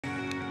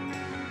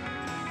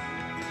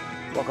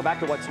Welcome back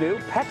to What's New.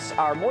 Pets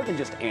are more than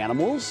just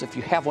animals. If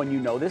you have one, you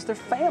know this, they're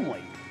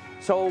family.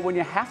 So when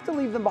you have to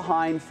leave them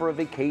behind for a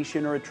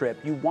vacation or a trip,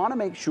 you want to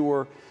make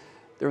sure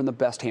they're in the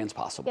best hands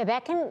possible. Yeah,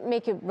 that can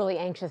make you really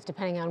anxious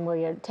depending on where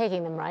you're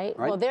taking them, right?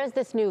 Well, there's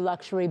this new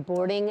luxury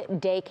boarding,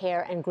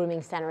 daycare, and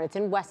grooming center. It's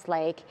in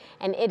Westlake,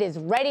 and it is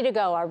ready to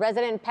go. Our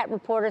resident pet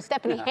reporter,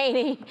 Stephanie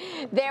Haney,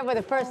 there with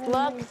a first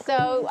look.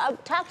 So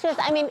talk to us.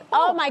 I mean,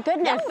 oh my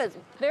goodness. That was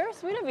very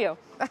sweet of you.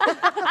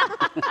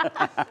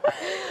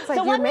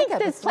 So what makes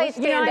this place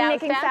stand out, I'm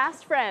making Steph?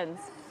 fast friends.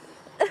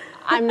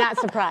 I'm not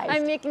surprised.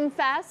 I'm making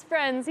fast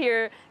friends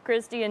here,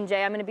 Christy and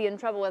Jay. I'm going to be in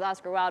trouble with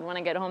Oscar Wilde when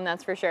I get home,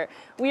 that's for sure.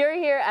 We are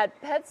here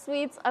at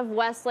PetSuites of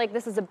Westlake.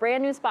 This is a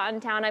brand new spot in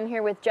town. I'm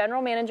here with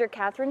General Manager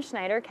Katherine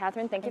Schneider.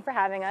 Katherine, thank you for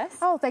having us.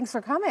 Oh, thanks for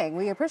coming.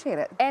 We appreciate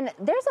it. And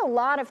there's a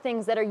lot of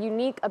things that are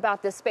unique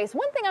about this space.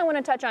 One thing I want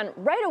to touch on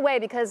right away,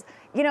 because,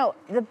 you know,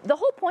 the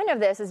whole point of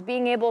this is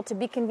being able to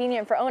be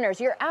convenient for owners.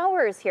 Your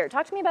hours here.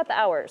 Talk to me about the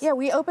hours. Yeah,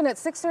 we open at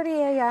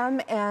 6:30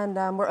 a.m.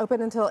 and we're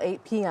open until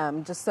 8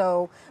 p.m. just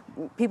so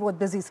people with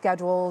busy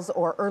schedules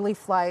or early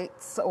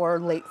flights or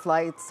late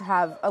flights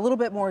have a little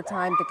bit more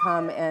time to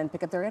come and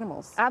pick up their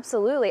animals.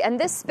 Absolutely. And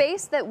this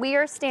space that we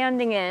are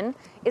standing in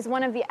is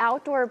one of the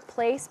outdoor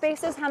play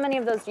spaces. How many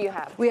of those do you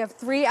have? We have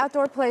 3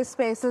 outdoor play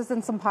spaces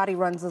and some potty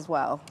runs as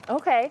well.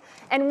 Okay.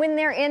 And when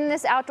they're in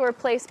this outdoor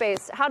play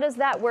space, how does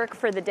that work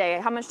for the day?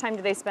 How much time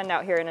do they spend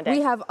out here in a day?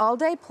 We have all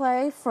day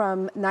play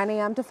from 9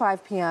 a.m. to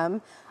 5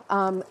 p.m.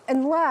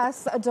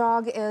 Unless a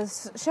dog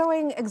is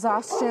showing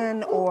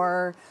exhaustion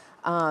or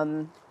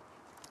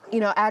you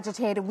know,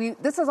 agitated.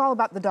 This is all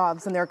about the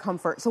dogs and their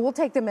comfort. So we'll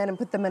take them in and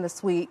put them in a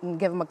suite and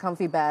give them a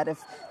comfy bed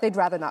if they'd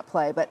rather not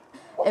play. But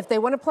if they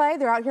want to play,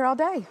 they're out here all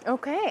day.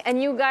 Okay.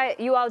 And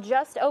you all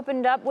just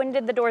opened up. When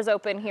did the doors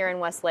open here in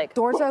Westlake?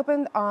 Doors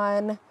opened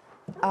on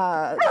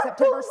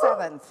September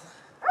 7th.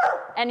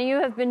 And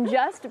you have been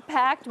just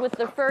packed with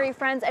the furry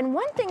friends. And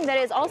one thing that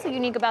is also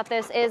unique about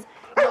this is,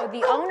 you know,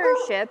 the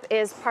ownership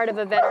is part of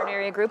a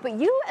veterinary group, but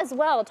you as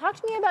well. Talk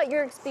to me about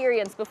your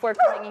experience before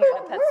coming here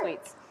to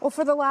PetSuites. Well,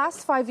 for the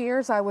last 5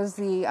 years, I was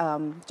the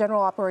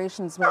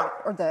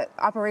the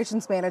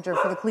operations manager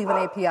for the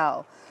Cleveland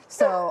APL.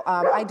 So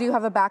I do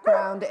have a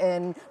background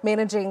in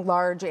managing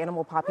large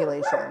animal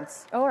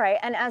populations. All right.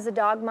 And as a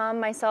dog mom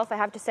myself, I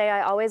have to say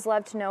I always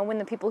love to know when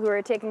the people who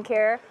are taking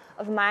care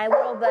of my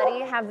little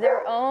buddy have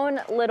their own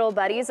little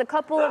buddies. A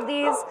couple of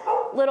these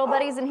little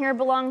buddies in here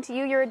belong to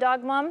you. You're a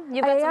dog mom?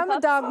 You've got I some am pups?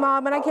 a dog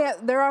mom, and I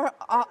can't. They're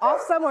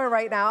off somewhere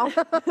right now.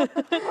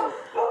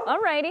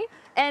 All righty.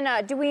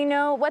 And do we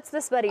know, what's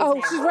this buddy's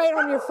name? She's right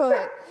on your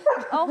foot.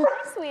 Oh,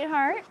 hi,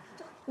 sweetheart.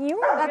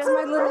 That's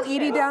my little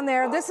Edie down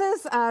there. This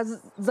is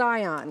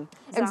Zion.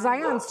 And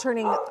Zion's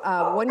turning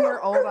 1 year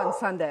old on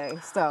Sunday,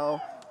 so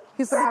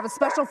he's going to have a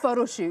special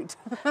photo shoot.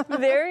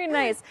 Very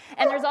nice.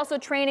 And there's also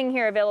training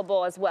here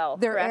available as well.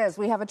 There correct? is.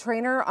 We have a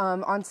trainer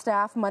on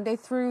staff Monday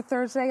through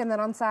Thursday, and then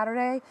on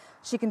Saturday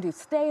she can do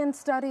stay-in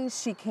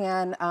studies. She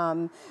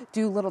can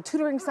do little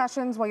tutoring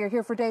sessions while you're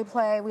here for day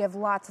play. We have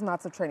lots and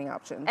lots of training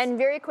options. And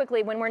very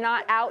quickly, when we're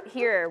not out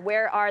here,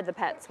 where are the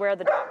pets? Where are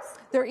the dogs?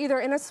 They're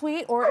either in a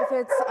suite, or if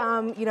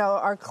it's you know,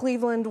 our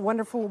Cleveland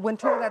wonderful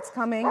winter that's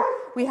coming,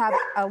 we have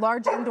a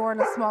large indoor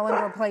and a small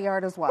indoor play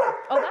yard as well.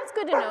 Oh, that's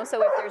good to know.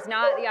 So if there's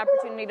not the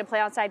opportunity to play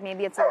outside,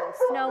 maybe it's a little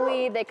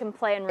snowy, they can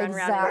play and run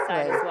around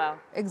inside as well.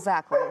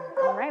 Exactly.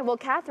 All right. Well,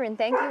 Katherine,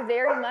 thank you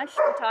very much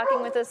for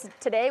talking with us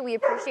today. We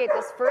appreciate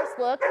this first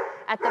look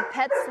at the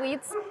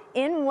PetSuites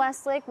in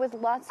Westlake with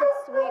lots of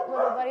sweet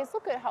little buddies.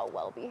 Look at how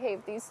well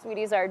behaved these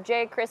sweeties are.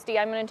 Jay, Christy,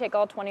 I'm going to take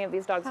all 20 of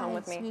these dogs home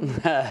with me.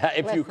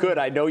 If you could,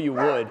 I know you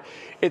would.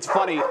 It's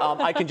funny.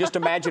 I can just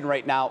imagine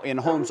right now in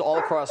homes all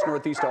across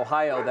Northeast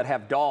Ohio that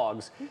have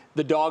dogs,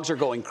 the dogs are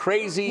going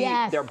crazy.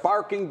 Yes. They're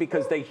barking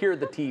because they hear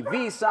the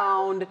TV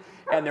sound,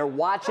 and they're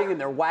watching and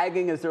they're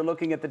wagging as they're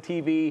looking at the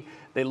TV.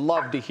 They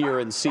love to hear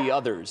and see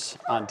others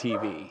on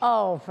TV.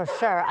 Oh, for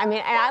sure. I mean,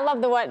 and I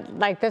love the one,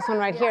 like this one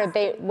right here.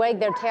 They wag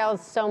their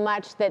tails so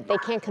much that they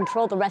can't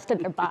control the rest of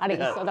their bodies,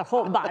 so their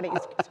whole bodies.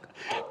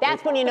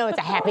 That's when you know it's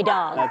a happy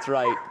dog. That's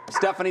right.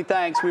 Stephanie,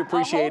 thanks. We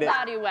appreciate it. A whole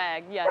body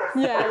wag, yes.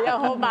 Yeah, a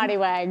whole body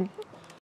wag.